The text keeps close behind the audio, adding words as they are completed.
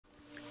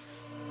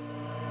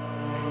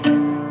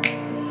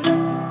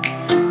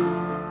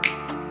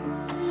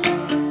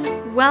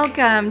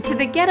Welcome to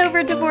the Get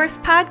Over Divorce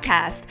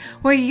podcast,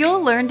 where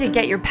you'll learn to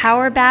get your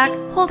power back,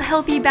 hold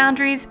healthy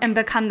boundaries, and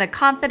become the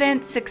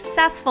confident,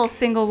 successful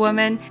single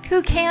woman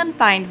who can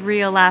find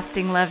real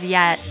lasting love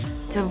yet.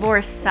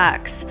 Divorce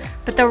sucks,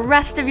 but the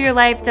rest of your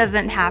life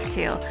doesn't have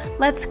to.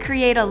 Let's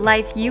create a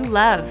life you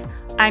love.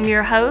 I'm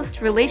your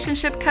host,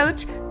 relationship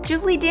coach,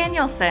 Julie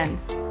Danielson.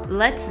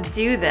 Let's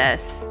do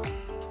this.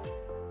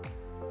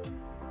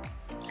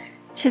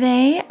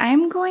 Today,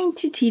 I'm going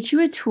to teach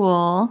you a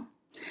tool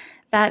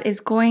that is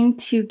going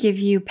to give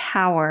you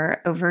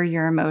power over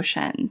your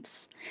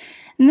emotions.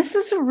 And this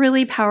is a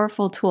really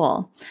powerful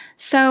tool.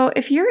 So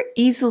if you're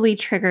easily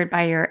triggered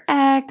by your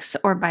ex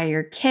or by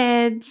your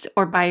kids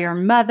or by your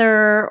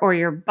mother or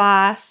your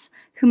boss,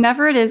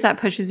 whomever it is that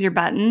pushes your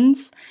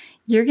buttons,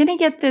 you're going to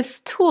get this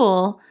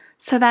tool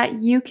so that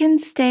you can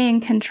stay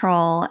in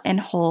control and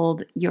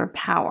hold your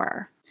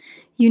power.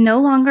 You no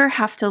longer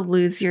have to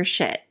lose your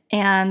shit.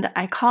 And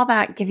I call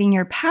that giving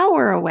your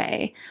power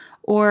away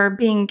or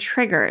being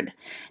triggered.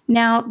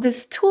 Now,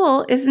 this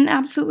tool isn't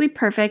absolutely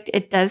perfect.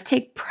 It does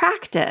take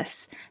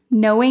practice.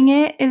 Knowing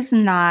it is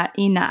not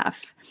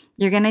enough.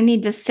 You're going to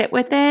need to sit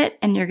with it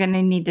and you're going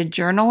to need to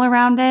journal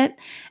around it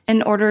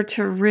in order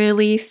to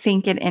really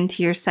sink it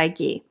into your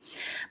psyche.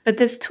 But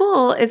this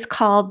tool is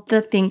called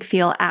the Think,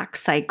 Feel, Act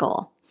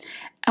cycle.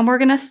 And we're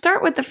going to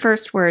start with the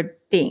first word,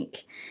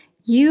 think.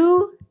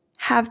 You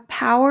have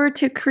power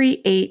to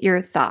create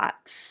your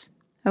thoughts,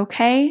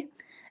 okay?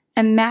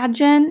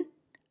 Imagine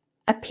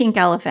a pink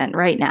elephant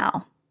right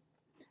now,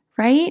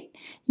 right?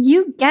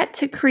 You get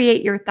to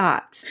create your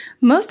thoughts.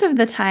 Most of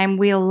the time,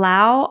 we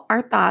allow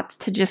our thoughts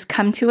to just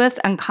come to us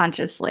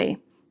unconsciously.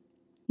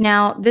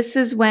 Now, this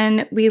is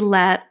when we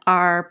let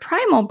our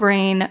primal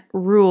brain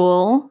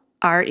rule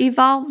our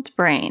evolved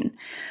brain.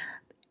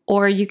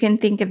 Or you can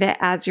think of it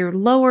as your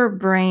lower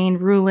brain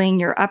ruling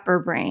your upper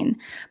brain.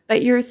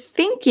 But your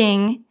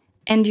thinking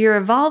and your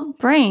evolved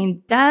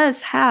brain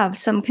does have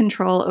some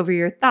control over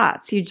your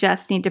thoughts. You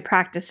just need to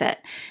practice it.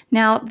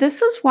 Now,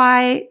 this is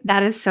why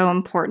that is so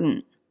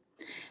important.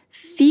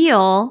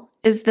 Feel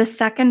is the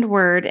second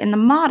word in the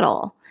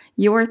model.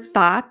 Your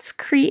thoughts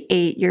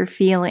create your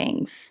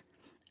feelings.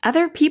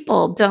 Other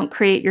people don't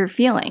create your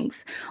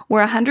feelings.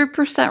 We're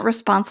 100%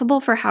 responsible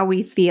for how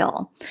we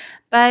feel.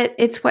 But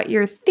it's what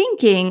you're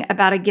thinking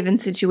about a given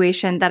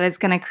situation that is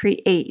going to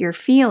create your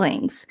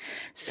feelings.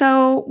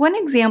 So one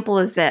example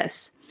is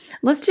this.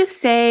 Let's just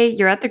say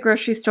you're at the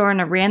grocery store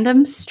and a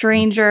random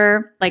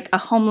stranger, like a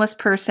homeless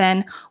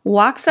person,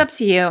 walks up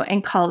to you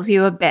and calls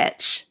you a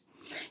bitch.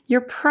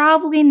 You're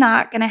probably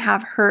not going to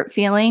have hurt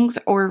feelings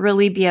or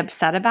really be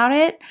upset about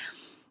it.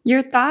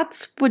 Your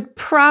thoughts would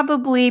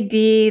probably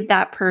be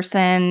that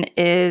person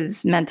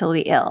is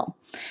mentally ill.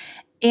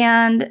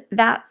 And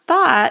that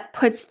thought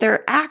puts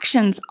their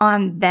actions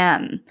on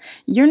them.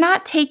 You're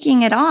not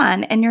taking it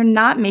on and you're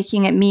not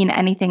making it mean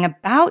anything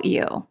about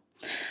you.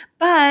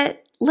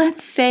 But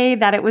let's say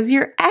that it was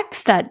your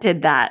ex that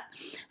did that.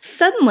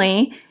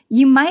 Suddenly,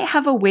 you might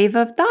have a wave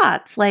of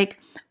thoughts like,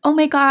 oh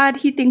my God,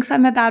 he thinks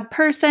I'm a bad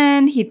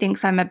person. He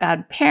thinks I'm a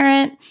bad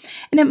parent.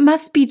 And it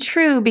must be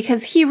true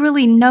because he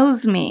really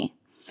knows me.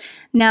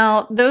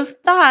 Now, those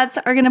thoughts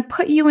are going to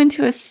put you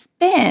into a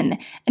spin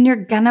and you're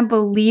going to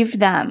believe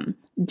them,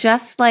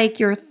 just like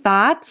your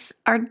thoughts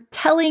are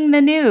telling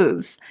the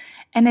news.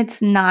 And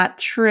it's not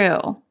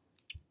true.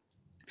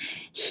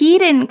 He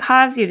didn't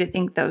cause you to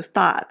think those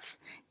thoughts.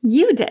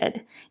 You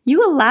did.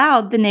 You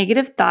allowed the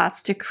negative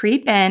thoughts to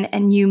creep in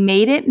and you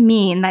made it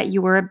mean that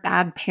you were a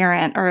bad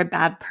parent or a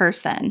bad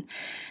person.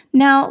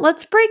 Now,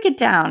 let's break it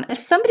down. If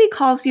somebody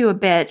calls you a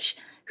bitch,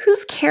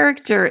 whose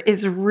character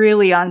is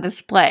really on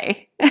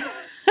display?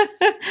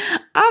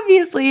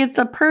 Obviously, it's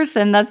the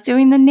person that's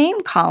doing the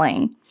name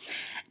calling.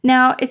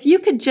 Now, if you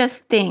could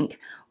just think,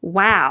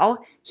 wow,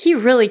 he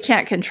really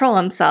can't control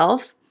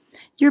himself,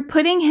 you're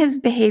putting his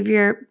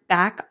behavior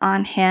back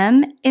on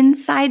him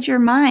inside your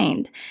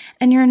mind,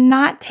 and you're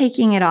not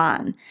taking it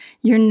on.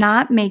 You're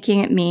not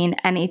making it mean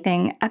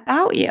anything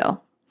about you.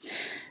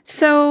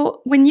 So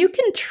when you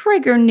can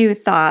trigger new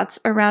thoughts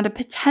around a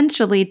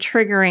potentially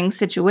triggering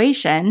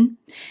situation,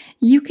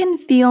 you can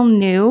feel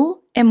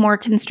new and more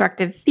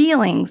constructive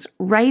feelings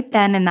right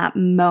then in that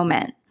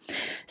moment.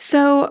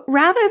 So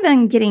rather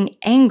than getting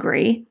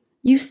angry,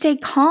 you stay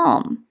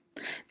calm.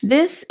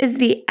 This is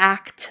the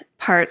act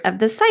part of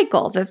the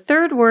cycle. The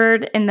third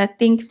word in the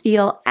think,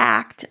 feel,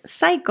 act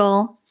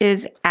cycle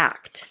is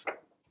act.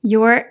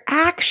 Your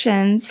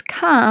actions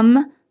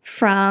come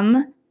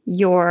from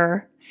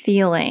your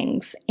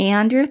feelings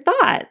and your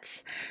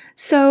thoughts.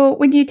 So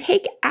when you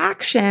take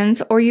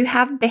actions or you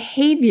have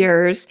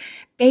behaviors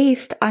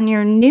based on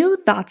your new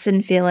thoughts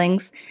and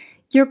feelings,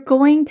 you're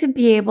going to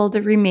be able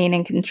to remain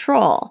in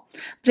control.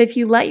 But if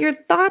you let your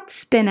thoughts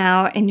spin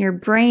out and your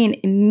brain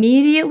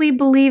immediately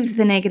believes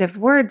the negative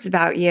words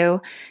about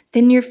you,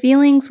 then your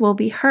feelings will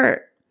be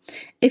hurt.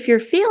 If your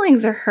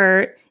feelings are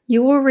hurt,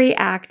 you will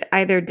react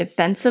either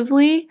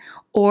defensively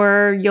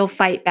or you'll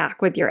fight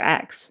back with your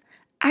ex.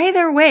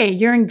 Either way,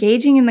 you're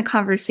engaging in the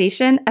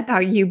conversation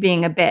about you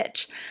being a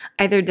bitch.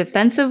 either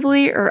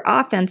defensively or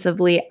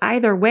offensively.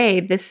 Either way,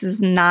 this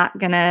is not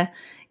going to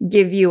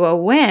give you a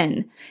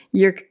win.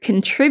 You're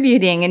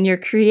contributing and you're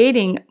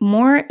creating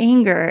more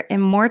anger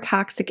and more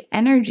toxic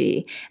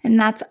energy, and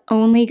that's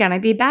only going to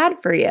be bad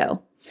for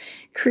you.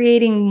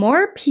 Creating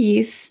more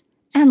peace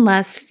and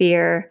less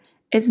fear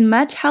is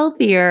much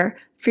healthier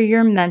for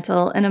your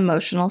mental and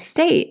emotional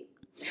state.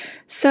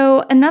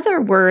 So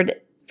another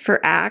word for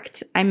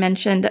act I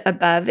mentioned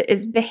above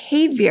is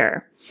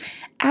behavior.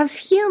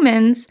 As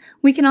humans,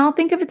 we can all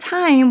think of a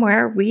time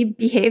where we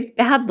behaved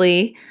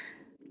badly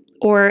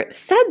or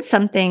said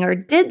something or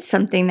did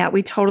something that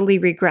we totally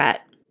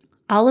regret.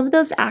 All of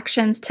those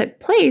actions took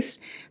place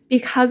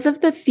because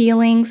of the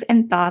feelings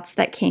and thoughts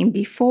that came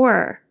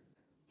before.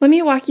 Let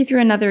me walk you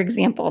through another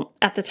example.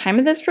 At the time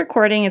of this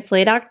recording, it's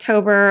late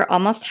October,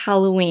 almost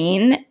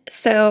Halloween,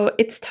 so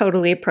it's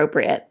totally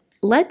appropriate.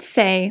 Let's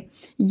say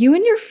you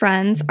and your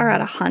friends are at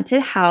a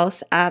haunted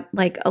house at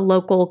like a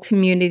local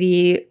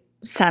community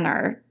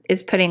center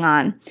is putting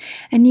on,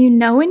 and you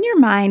know in your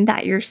mind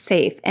that you're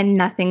safe and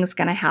nothing's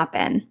going to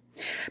happen.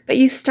 But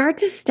you start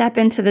to step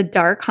into the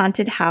dark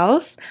haunted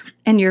house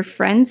and your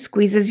friend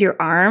squeezes your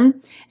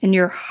arm and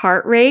your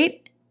heart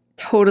rate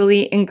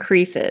totally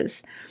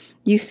increases.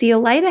 You see a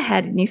light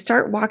ahead and you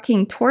start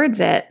walking towards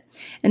it,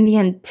 and the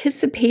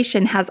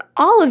anticipation has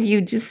all of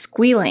you just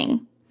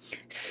squealing.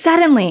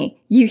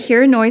 Suddenly, you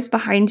hear a noise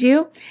behind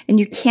you and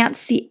you can't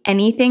see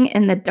anything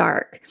in the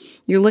dark.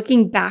 You're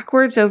looking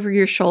backwards over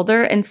your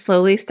shoulder and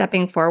slowly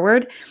stepping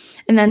forward.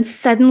 And then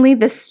suddenly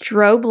the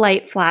strobe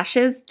light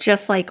flashes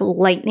just like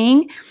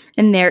lightning.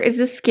 And there is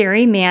a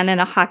scary man in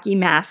a hockey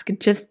mask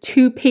just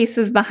 2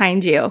 paces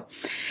behind you.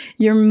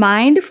 Your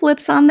mind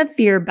flips on the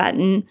fear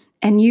button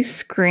and you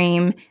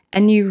scream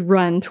and you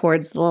run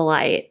towards the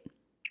light.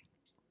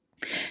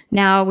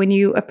 Now, when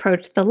you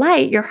approach the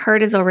light, your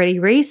heart is already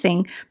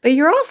racing, but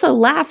you're also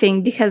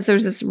laughing because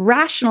there's this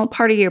rational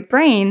part of your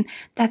brain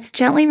that's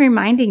gently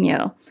reminding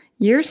you,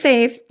 you're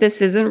safe,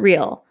 this isn't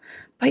real.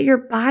 But your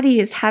body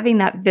is having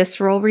that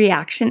visceral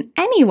reaction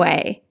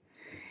anyway.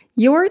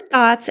 Your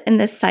thoughts in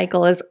this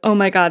cycle is, oh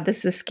my God,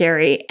 this is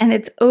scary. And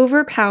it's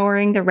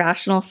overpowering the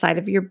rational side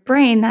of your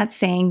brain that's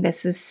saying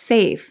this is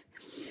safe.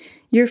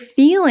 Your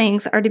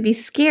feelings are to be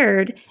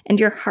scared and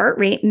your heart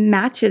rate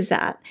matches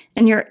that.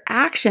 And your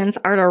actions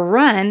are to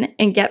run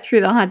and get through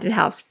the haunted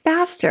house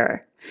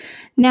faster.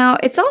 Now,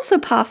 it's also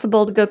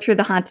possible to go through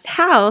the haunted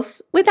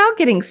house without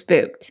getting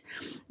spooked.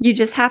 You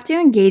just have to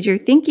engage your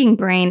thinking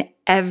brain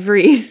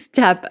every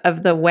step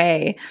of the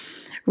way.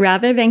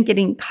 Rather than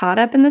getting caught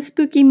up in the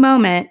spooky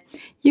moment,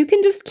 you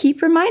can just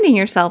keep reminding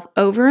yourself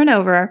over and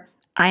over,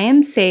 I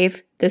am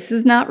safe, this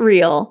is not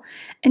real,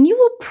 and you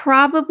will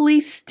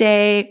probably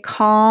stay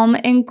calm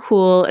and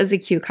cool as a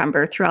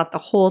cucumber throughout the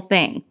whole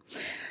thing.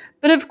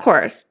 But of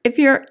course, if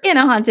you're in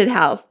a haunted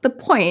house, the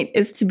point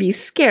is to be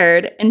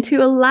scared and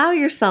to allow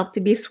yourself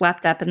to be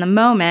swept up in the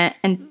moment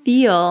and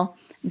feel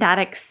that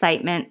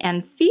excitement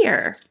and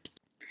fear.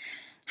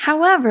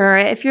 However,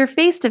 if you're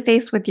face to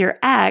face with your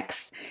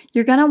ex,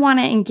 you're going to want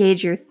to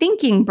engage your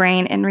thinking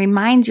brain and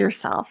remind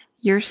yourself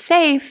you're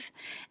safe,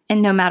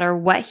 and no matter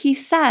what he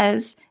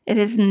says, it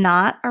is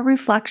not a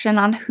reflection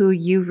on who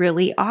you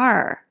really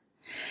are.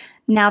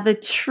 Now, the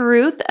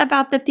truth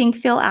about the think,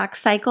 feel, act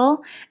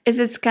cycle is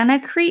it's going to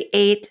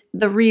create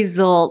the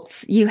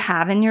results you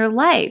have in your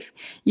life.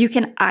 You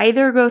can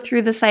either go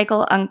through the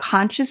cycle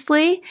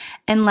unconsciously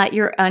and let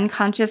your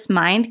unconscious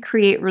mind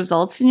create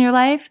results in your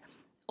life,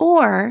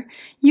 or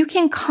you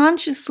can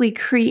consciously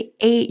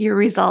create your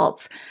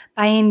results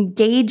by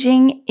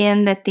engaging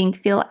in the think,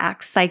 feel,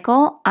 act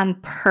cycle on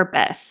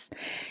purpose.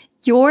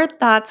 Your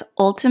thoughts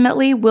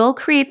ultimately will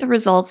create the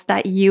results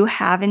that you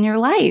have in your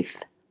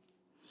life.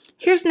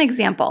 Here's an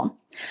example.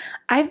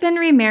 I've been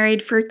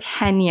remarried for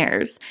 10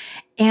 years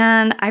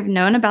and I've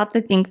known about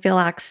the think, feel,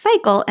 act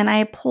cycle and I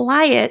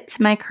apply it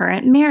to my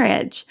current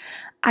marriage.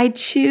 I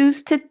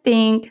choose to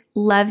think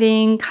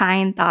loving,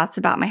 kind thoughts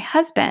about my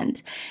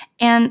husband,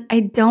 and I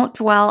don't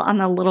dwell on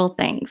the little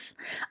things.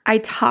 I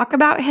talk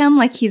about him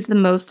like he's the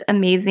most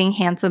amazing,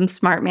 handsome,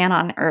 smart man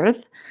on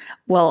earth.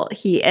 Well,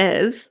 he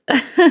is.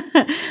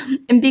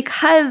 And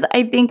because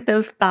I think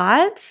those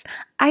thoughts,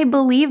 I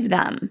believe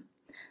them.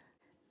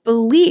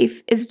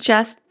 Belief is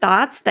just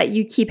thoughts that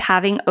you keep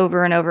having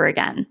over and over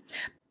again.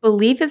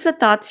 Belief is the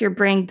thoughts your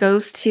brain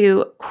goes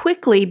to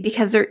quickly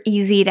because they're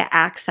easy to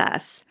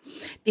access.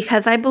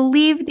 Because I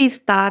believe these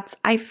thoughts,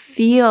 I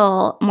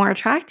feel more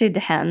attracted to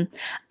him.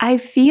 I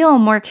feel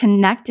more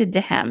connected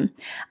to him.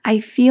 I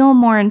feel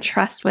more in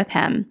trust with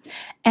him.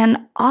 And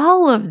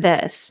all of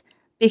this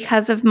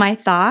because of my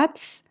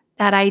thoughts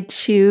that I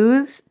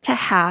choose to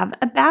have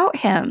about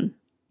him.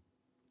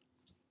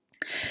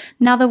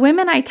 Now, the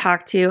women I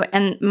talked to,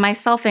 and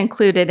myself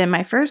included in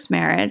my first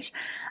marriage,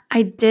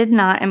 I did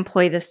not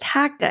employ this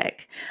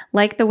tactic.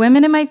 Like the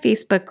women in my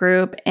Facebook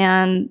group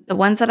and the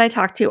ones that I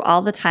talk to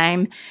all the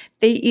time,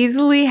 they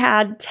easily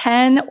had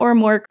 10 or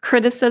more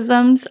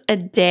criticisms a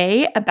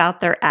day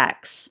about their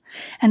ex.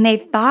 And they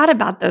thought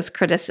about those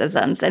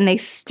criticisms and they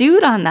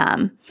stewed on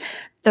them.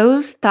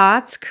 Those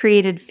thoughts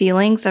created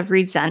feelings of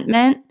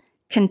resentment,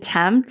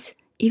 contempt,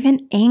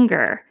 even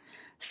anger,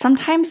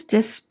 sometimes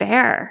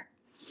despair.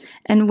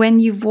 And when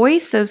you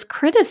voice those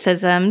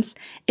criticisms,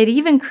 it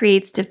even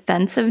creates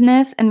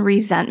defensiveness and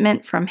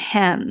resentment from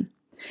him.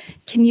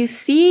 Can you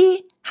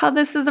see how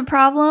this is a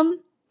problem?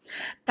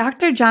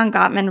 Dr. John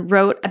Gottman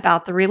wrote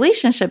about the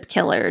relationship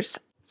killers,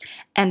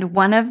 and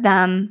one of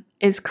them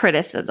is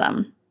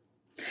criticism.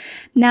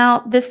 Now,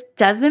 this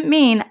doesn't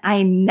mean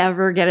I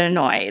never get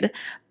annoyed,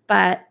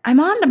 but I'm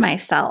on to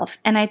myself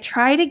and I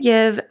try to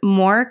give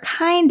more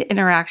kind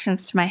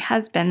interactions to my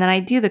husband than I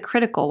do the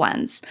critical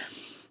ones.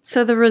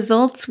 So the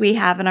results we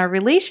have in our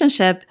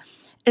relationship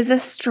is a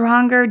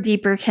stronger,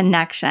 deeper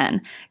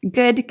connection,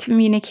 good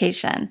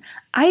communication.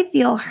 I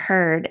feel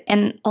heard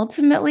and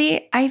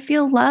ultimately I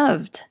feel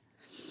loved.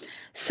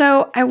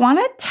 So I want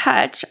to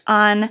touch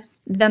on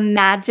the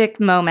magic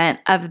moment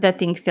of the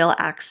Think, Feel,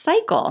 Act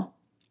cycle.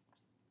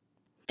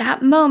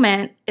 That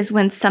moment is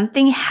when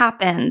something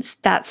happens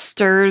that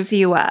stirs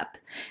you up.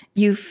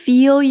 You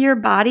feel your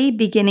body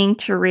beginning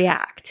to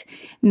react.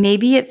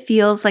 Maybe it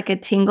feels like a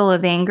tingle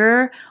of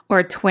anger or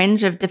a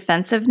twinge of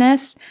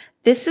defensiveness.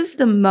 This is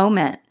the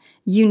moment.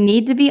 You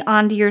need to be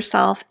onto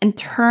yourself and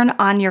turn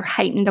on your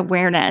heightened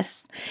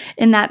awareness.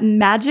 In that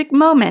magic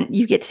moment,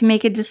 you get to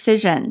make a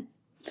decision.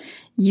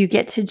 You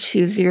get to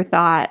choose your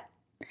thought.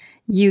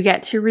 You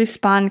get to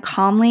respond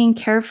calmly and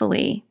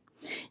carefully.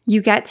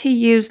 You get to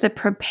use the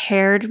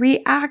prepared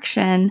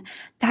reaction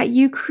that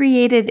you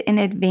created in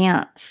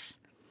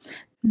advance.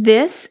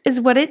 This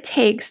is what it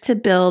takes to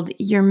build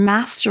your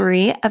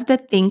mastery of the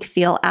Think,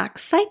 Feel, Act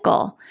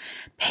cycle.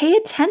 Pay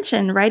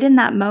attention right in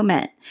that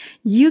moment.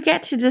 You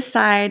get to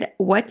decide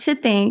what to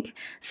think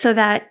so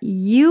that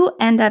you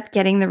end up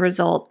getting the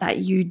result that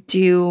you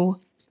do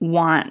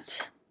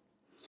want.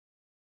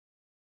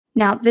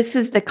 Now, this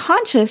is the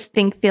conscious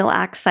Think, Feel,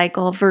 Act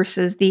cycle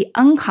versus the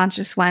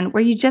unconscious one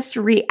where you just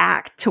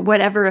react to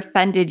whatever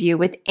offended you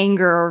with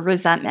anger or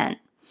resentment.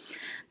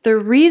 The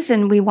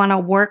reason we want to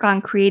work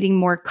on creating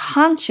more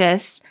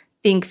conscious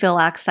Think, Feel,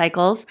 Act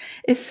cycles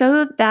is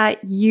so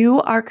that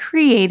you are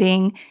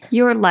creating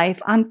your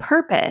life on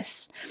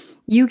purpose.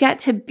 You get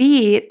to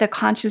be the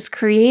conscious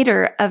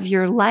creator of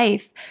your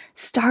life,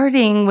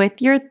 starting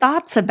with your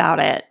thoughts about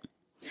it.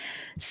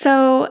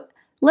 So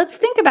let's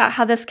think about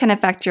how this can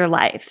affect your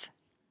life.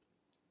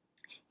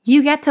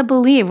 You get to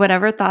believe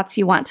whatever thoughts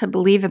you want to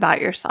believe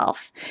about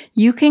yourself.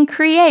 You can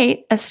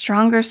create a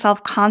stronger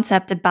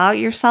self-concept about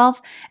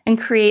yourself and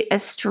create a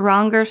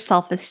stronger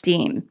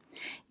self-esteem.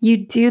 You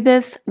do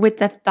this with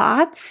the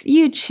thoughts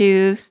you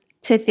choose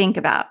to think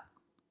about.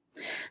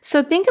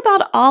 So think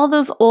about all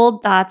those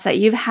old thoughts that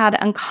you've had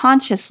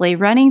unconsciously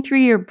running through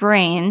your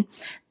brain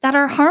that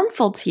are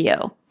harmful to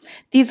you.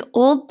 These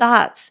old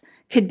thoughts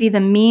could be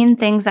the mean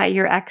things that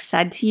your ex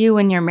said to you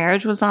when your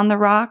marriage was on the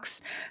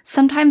rocks.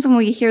 Sometimes when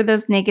we hear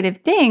those negative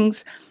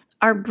things,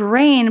 our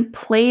brain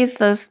plays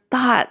those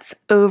thoughts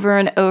over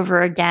and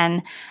over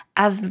again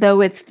as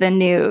though it's the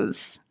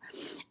news.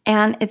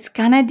 And it's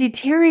going to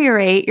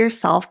deteriorate your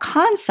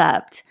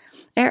self-concept.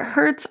 It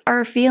hurts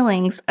our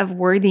feelings of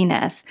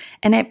worthiness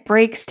and it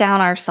breaks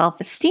down our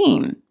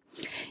self-esteem.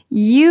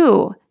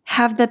 You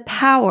have the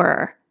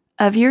power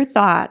of your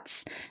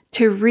thoughts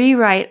to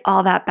rewrite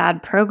all that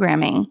bad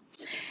programming.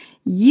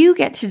 You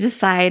get to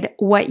decide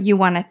what you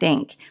want to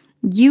think.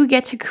 You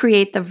get to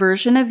create the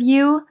version of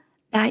you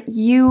that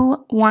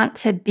you want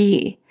to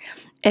be.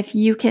 If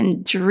you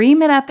can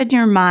dream it up in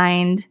your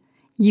mind,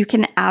 you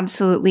can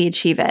absolutely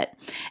achieve it.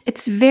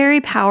 It's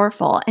very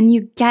powerful and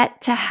you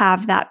get to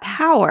have that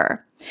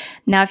power.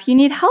 Now, if you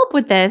need help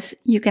with this,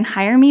 you can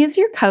hire me as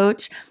your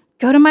coach.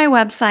 Go to my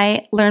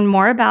website, learn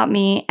more about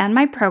me and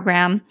my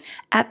program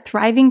at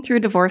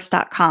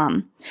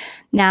thrivingthroughdivorce.com.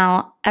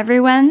 Now,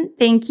 everyone,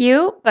 thank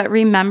you. But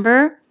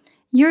remember,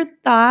 your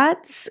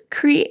thoughts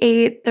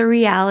create the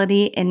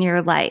reality in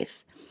your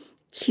life.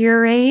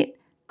 Curate,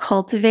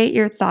 cultivate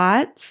your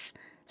thoughts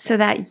so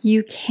that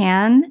you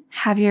can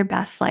have your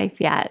best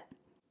life yet.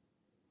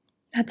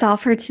 That's all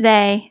for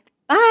today.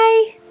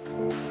 Bye.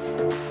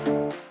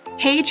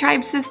 Hey,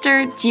 Tribe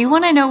Sister, do you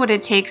want to know what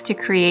it takes to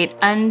create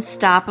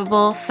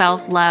unstoppable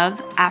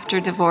self-love after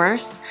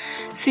divorce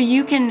so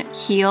you can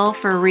heal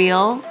for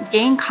real,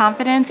 gain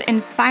confidence,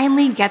 and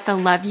finally get the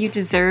love you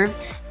deserve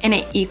in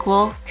an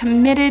equal,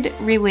 committed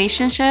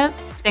relationship?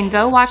 Then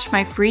go watch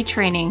my free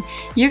training.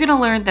 You're going to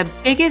learn the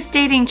biggest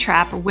dating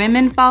trap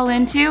women fall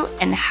into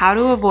and how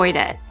to avoid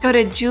it. Go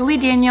to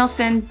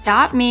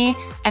juliedanielson.me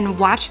and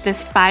watch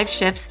this 5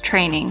 shifts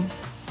training.